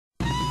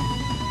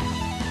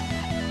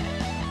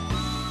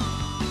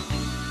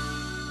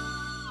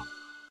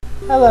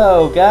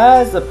Hello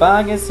guys, the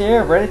Bong is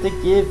here, ready to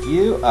give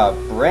you a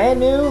brand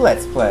new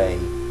Let's Play.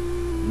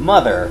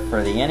 Mother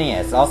for the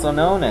NES, also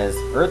known as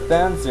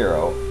Earthbound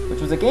Zero,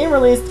 which was a game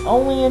released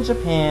only in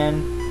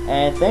Japan,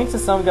 and thanks to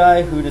some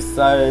guy who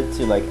decided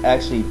to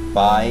actually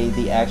buy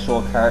the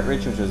actual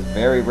cartridge, which was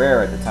very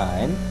rare at the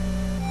time.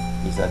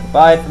 He decided to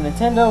buy it from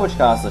Nintendo, which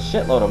cost a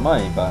shitload of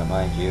money,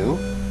 mind you.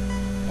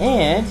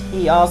 And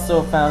he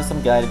also found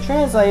some guy to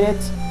translate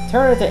it,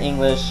 turn it to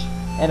English,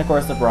 and of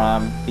course the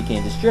ROM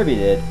became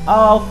distributed,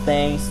 all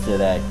thanks to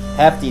that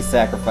hefty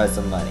sacrifice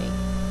of money.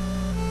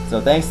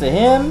 So thanks to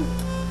him,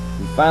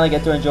 we finally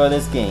get to enjoy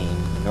this game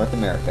in North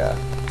America.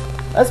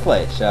 Let's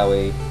play it, shall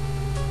we?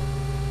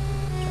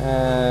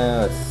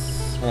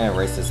 Let's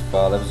erase this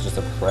file. That was just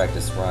a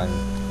practice run.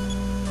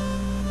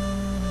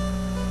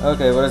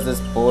 Okay, what is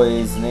this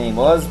boy's name?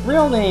 Well, his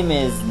real name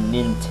is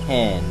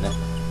Ninten.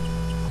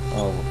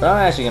 Oh, but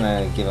I'm actually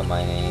gonna give him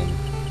my name,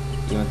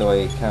 even though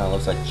he kind of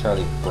looks like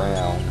Charlie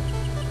Brown.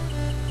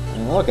 I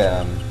mean, look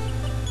at him.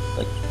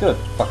 Good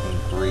fucking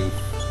grief.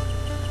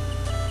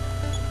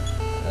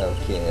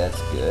 Okay,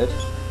 that's good.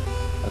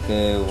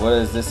 Okay, what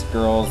is this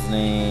girl's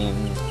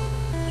name?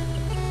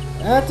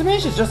 To me,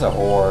 she's just a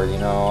whore, you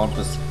know. I'll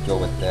just go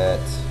with that.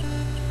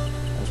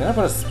 Can I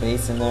put a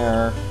space in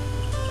there?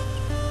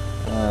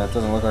 It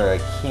doesn't look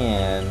like I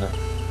can.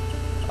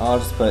 I'll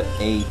just put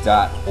a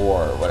dot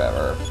whore or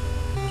whatever.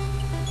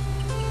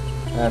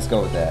 Let's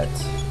go with that.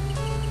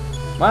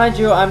 Mind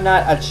you, I'm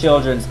not a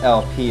children's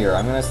LP here.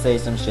 I'm gonna say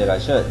some shit I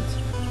shouldn't.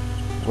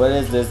 What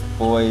is this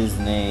boy's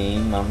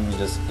name? I'm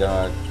just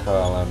gonna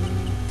call him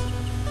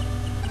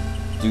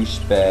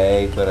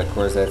Douchebag, but of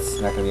course that's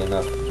not gonna be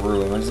enough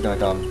room. I'm just gonna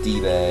call him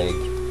D-Bag.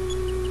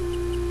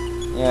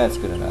 Yeah, that's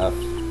good enough.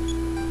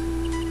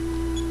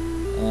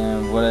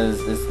 And what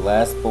is this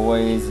last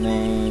boy's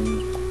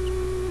name?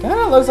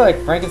 Kinda looks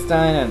like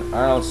Frankenstein and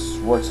Arnold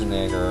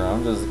Schwarzenegger.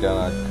 I'm just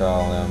gonna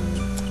call him...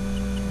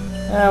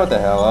 what the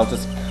hell, I'll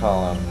just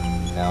call him...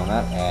 No,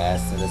 not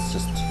ass, it's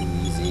just too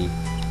easy.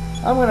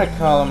 I'm gonna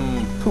call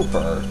him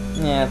Pooper.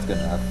 Yeah, that's good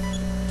enough.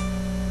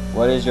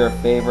 What is your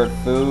favorite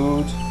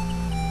food?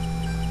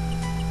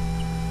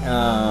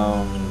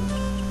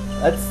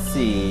 Let's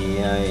see,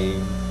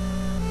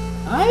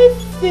 I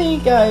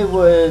think I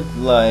would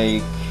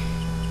like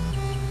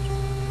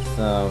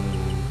some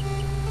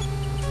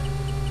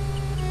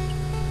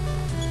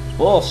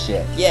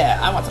bullshit. Yeah,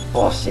 I want some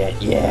bullshit,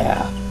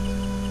 yeah.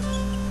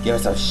 Give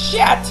us some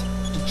shit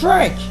to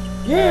drink,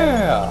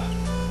 yeah.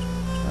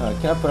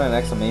 Can I put an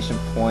exclamation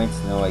point?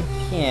 No, I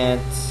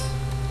can't.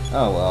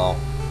 Oh well.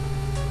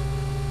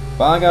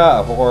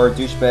 Banga, a whore,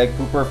 douchebag,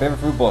 pooper, favorite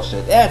food,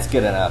 bullshit. That's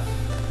good enough.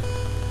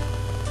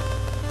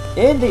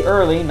 In the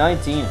early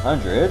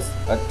 1900s,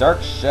 a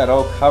dark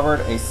shadow covered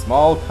a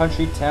small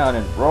country town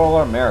in rural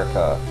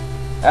America.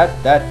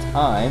 At that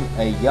time,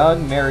 a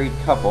young married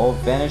couple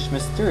vanished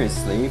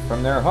mysteriously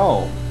from their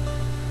home.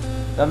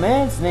 The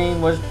man's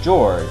name was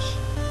George.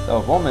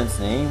 The woman's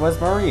name was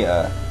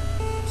Maria.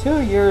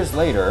 2 years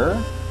later,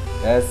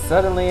 as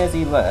suddenly as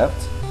he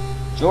left,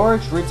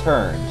 George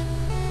returned.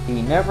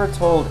 He never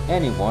told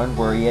anyone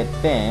where he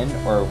had been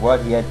or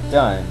what he had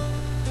done.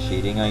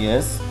 Cheating, I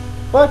guess.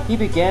 But he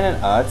began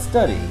an odd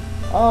study,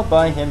 all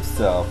by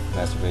himself,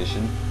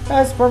 masturbation.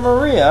 As for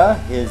Maria,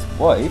 his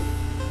wife,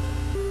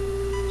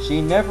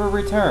 she never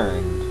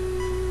returned.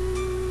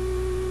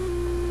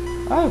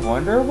 I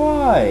wonder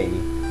why.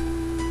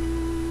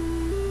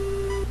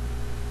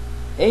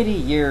 80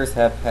 years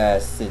have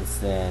passed since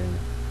then.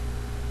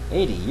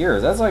 80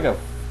 years? That's like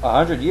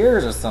 100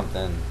 years or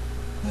something.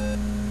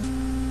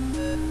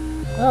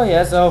 Oh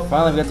yeah, so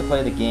finally we get to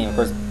play the game. Of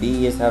course,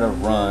 B is how to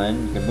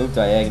run. You can move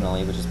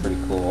diagonally, which is pretty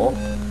cool.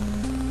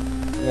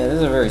 Yeah, this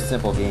is a very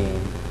simple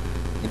game.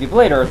 If you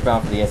played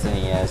Earthbound for the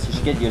SNES, you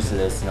should get used to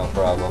this, no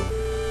problem.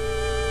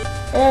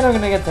 And I'm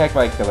gonna get attacked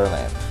by a killer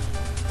lamp.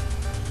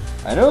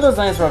 I know those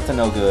lamps were up to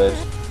no good.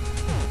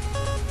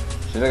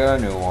 Should've got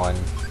a new one.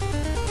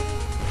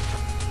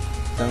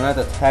 So I'm gonna have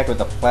to attack with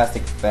the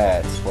plastic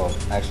bats. Well,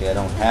 actually I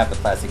don't have the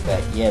plastic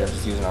bat yet, I'm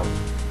just using a...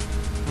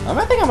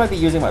 I think I might be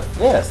using my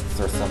fists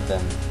or something.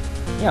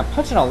 Yeah, I'm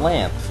punching a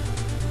lamp.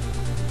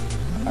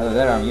 Either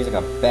that or I'm using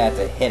a bat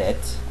to hit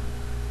it.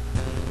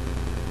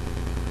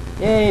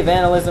 Yay,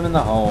 vandalism in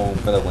the home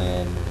for the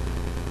win.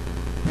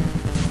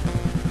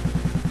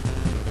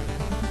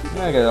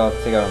 I guess I'll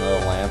take out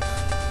another lamp.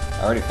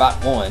 I already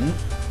fought one.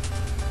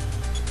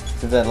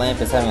 Since that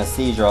lamp is having a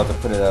seizure, I'll have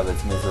to put it out of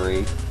its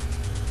misery.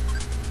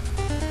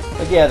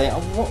 But yeah, the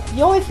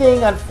only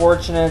thing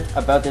unfortunate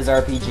about this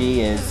RPG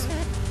is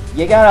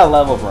you gotta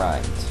level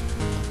grind.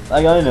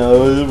 Like, I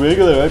know, the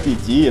regular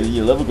RPG, I mean,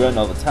 you level grind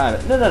all the time.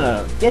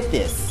 No. Get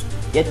this.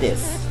 Get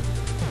this.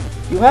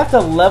 You have to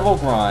level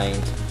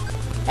grind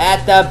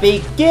at the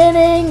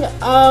beginning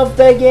of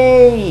the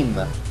game.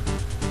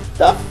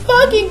 The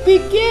fucking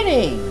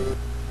beginning.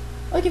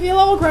 Like, if you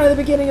level grind at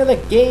the beginning of the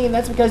game,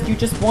 that's because you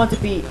just want to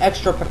be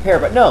extra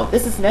prepared. But no,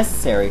 this is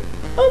necessary.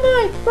 Oh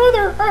my,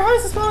 brother, our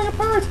house is falling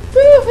apart.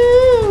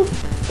 Woohoo!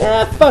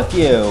 Ah, fuck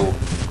you.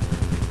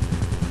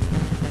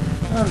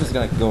 I'm just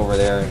gonna go over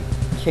there and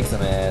kick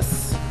some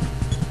ass.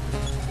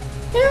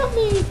 Help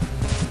me!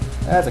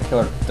 That's a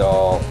killer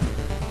doll.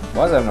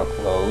 Why does it have no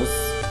clothes?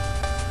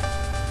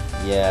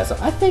 Yeah, so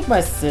I think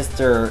my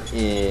sister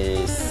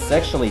is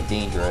sexually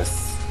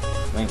dangerous.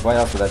 I mean, why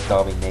else would that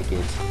doll be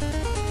naked?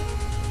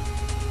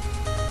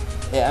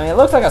 Yeah, I mean, it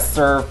looks like a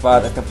serf,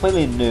 but it's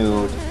completely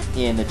nude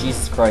in the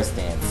Jesus Christ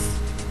dance.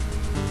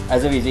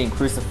 As if he's being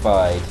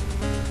crucified.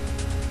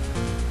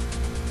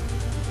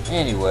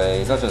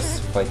 Anyways, I'll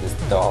just fight this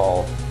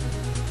doll.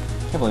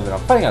 Can't believe it, I'm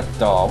fighting a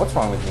doll. What's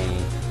wrong with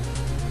me?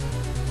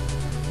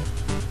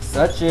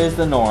 Such is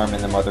the norm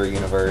in the Mother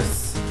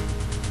universe.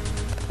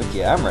 But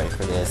yeah, I'm ready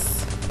for this.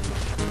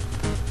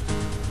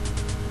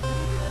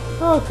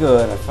 Oh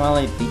good, I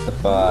finally beat the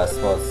boss.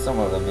 Well, it's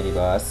somewhat of a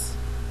mini-boss.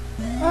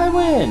 I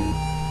win!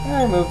 And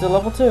I moved to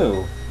level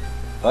 2.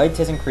 Fight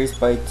is increased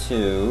by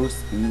 2.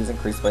 Speed is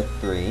increased by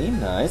 3.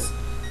 Nice.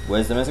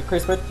 Wisdom is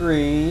increased by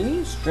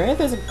 3.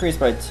 Strength is increased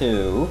by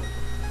 2.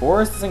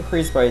 Force is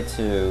increased by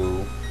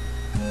 2.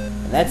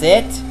 And that's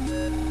it!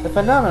 The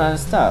phenomenon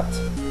has stopped.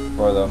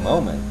 For the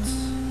moment.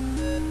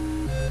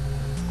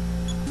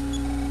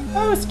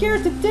 I was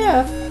scared to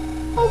death!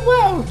 Oh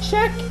wow!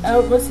 Check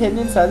out what's hidden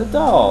inside the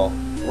doll!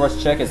 Of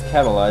course, check is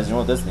capitalized, you know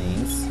what this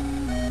means.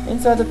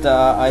 Inside the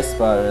doll, I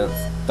spotted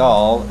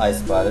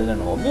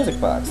an old music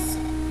box.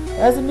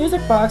 As the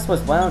music box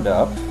was wound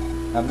up,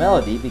 a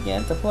melody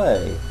began to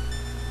play.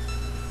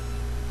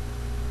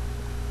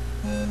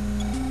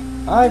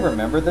 I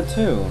remember the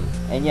tune,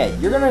 and yet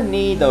you're gonna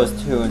need those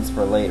tunes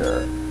for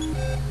later.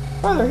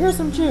 Brother, here's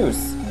some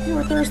juice. You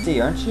were thirsty,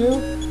 aren't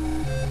you?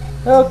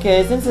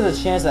 Okay, since there's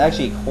a chance to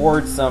actually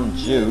hoard some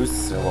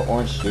juice, or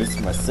orange juice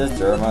for my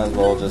sister, I might as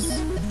well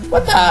just...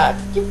 What the?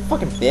 You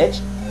fucking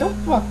bitch! Don't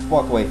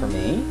walk away from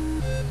me.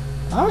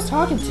 I was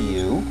talking to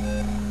you.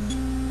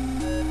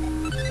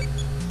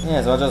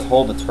 Yeah, so I'll just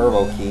hold the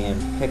turbo key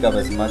and pick up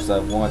as much as I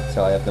want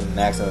until I have the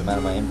maximum amount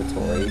of my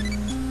inventory.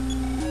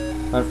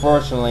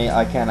 Unfortunately,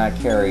 I cannot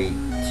carry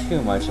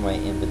too much in my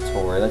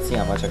inventory. Let's see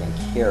how much I can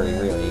carry,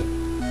 really.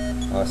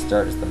 I'll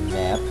start as the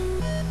map.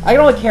 I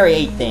can only carry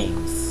 8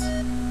 things.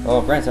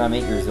 Well, granted, I'm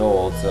 8 years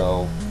old,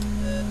 so...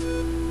 I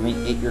mean,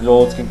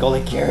 8-year-olds can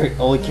only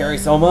carry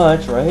so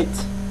much, right?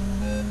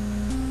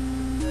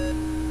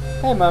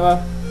 Hey,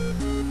 Mama.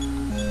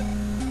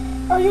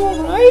 Are you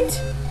alright?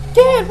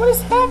 Dad, what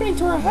is happening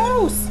to our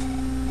house?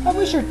 I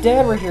wish your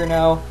dad were here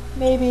now.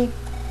 Maybe.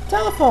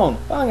 Telephone!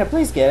 Banga,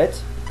 please get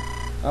it.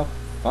 Oh,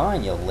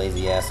 fine, you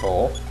lazy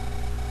asshole.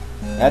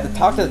 I had to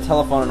talk to the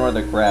telephone in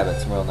order to grab it.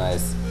 It's real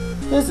nice.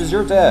 This is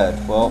your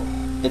dad. Well,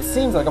 it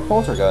seems like a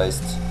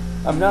poltergeist.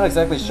 I'm not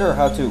exactly sure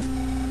how to,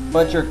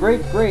 but your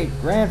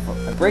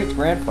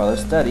great-grandfather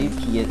studied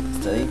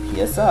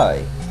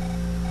PSI.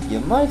 You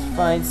might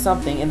find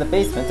something in the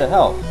basement to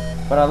help,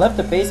 but I left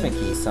the basement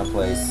key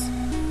someplace.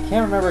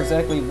 Can't remember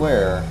exactly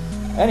where.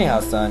 Anyhow,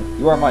 son,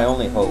 you are my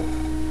only hope.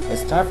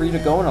 It's time for you to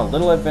go on a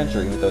little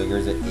adventure, even though you're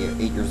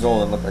 8 years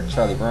old and look like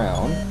Charlie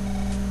Brown,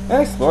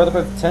 and explore the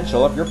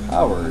potential of your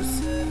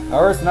powers.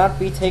 Powers not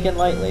be taken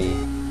lightly.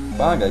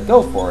 Banga,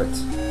 go for it.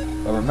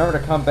 But remember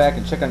to come back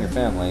and check on your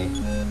family.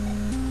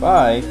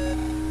 Bye.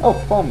 Oh,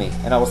 phone me,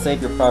 and I will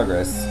save your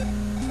progress.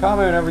 Call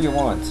me whenever you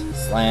want.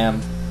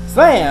 Slam.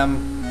 Slam!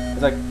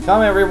 It's like, call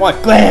me whenever you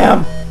want.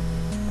 Glam!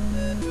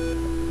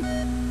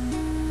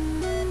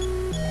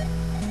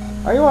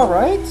 Are you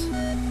alright?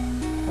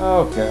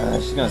 Oh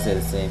gosh, she's gonna say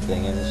the same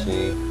thing, isn't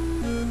she?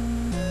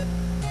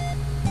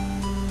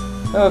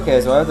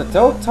 Okay, so I have to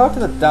talk to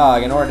the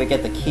dog in order to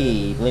get the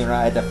key. Believe it or not,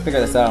 I had to figure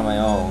this out on my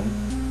own.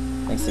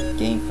 Thanks to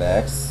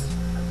GameFAQs.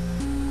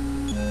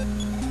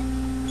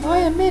 I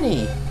am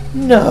Minnie.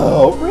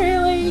 No,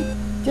 really?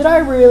 Did I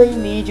really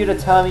need you to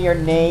tell me your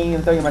name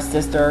even though you're my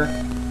sister?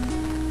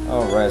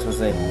 Oh right, I was supposed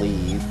to say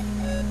leave.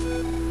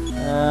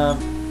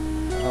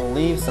 I'll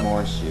leave some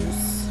orange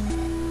juice.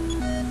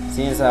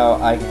 Seeing as how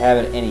I can have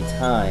it any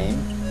time,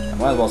 I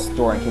might as well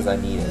store it in case I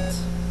need it.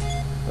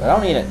 But I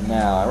don't need it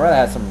now. I'd rather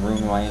have some room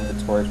in my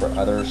inventory for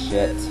other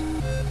shit.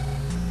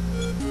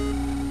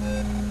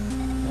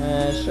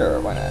 Sure,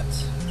 why not?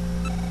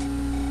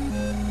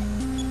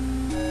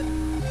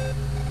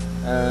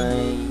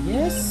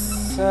 Yes,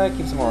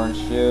 keep some orange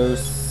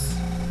juice.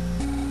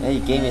 Yeah, you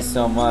gave me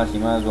so much, you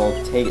might as well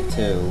take it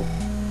too.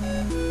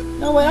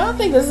 No, wait, I don't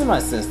think this is my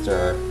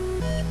sister.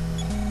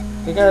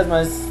 Because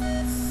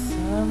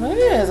maybe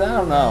it is, I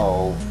don't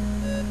know.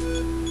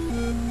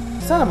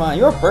 Son of mine,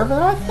 you're further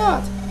than I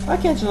thought. Why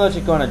can't you let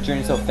you go on a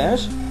journey so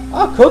famished?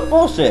 I'll cook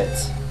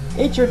bullshit.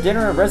 Eat your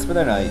dinner and rest for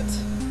the night.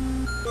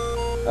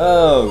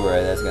 Oh,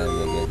 right, that's gonna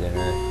be a good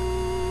dinner.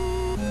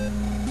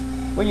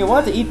 When you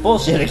want to eat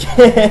bullshit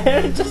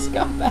again, just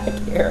come back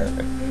here.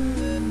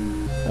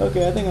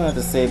 Okay, I think I'm gonna have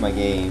to save my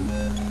game.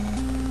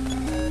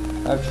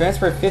 I've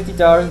transferred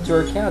 $50 into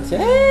your account.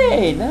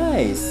 Hey,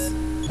 nice.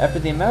 After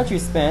the amount you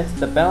spent,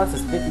 the balance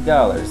is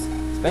 $50.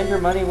 Spend your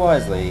money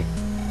wisely.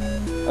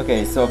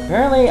 Okay, so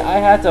apparently I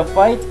had to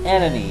fight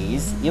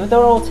enemies, even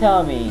though it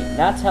will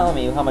not telling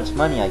me how much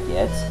money I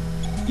get.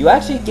 You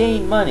actually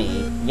gain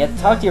money. You have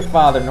to talk to your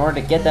father in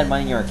order to get that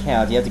money in your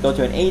account. You have to go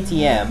to an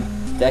ATM,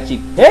 to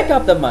actually pick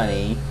up the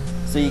money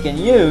so you can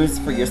use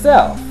for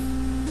yourself.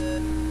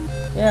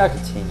 Yeah, I'll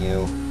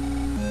continue.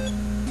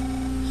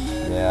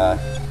 Yeah,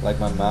 like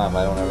my mom,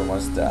 I don't ever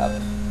want to stop.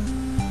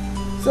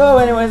 So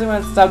anyways, I'm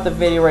going to stop the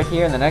video right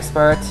here. In the next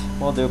part,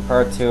 we'll do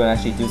part 2 and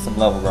actually do some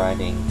level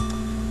grinding.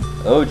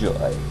 Oh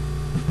joy.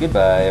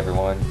 Goodbye,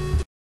 everyone.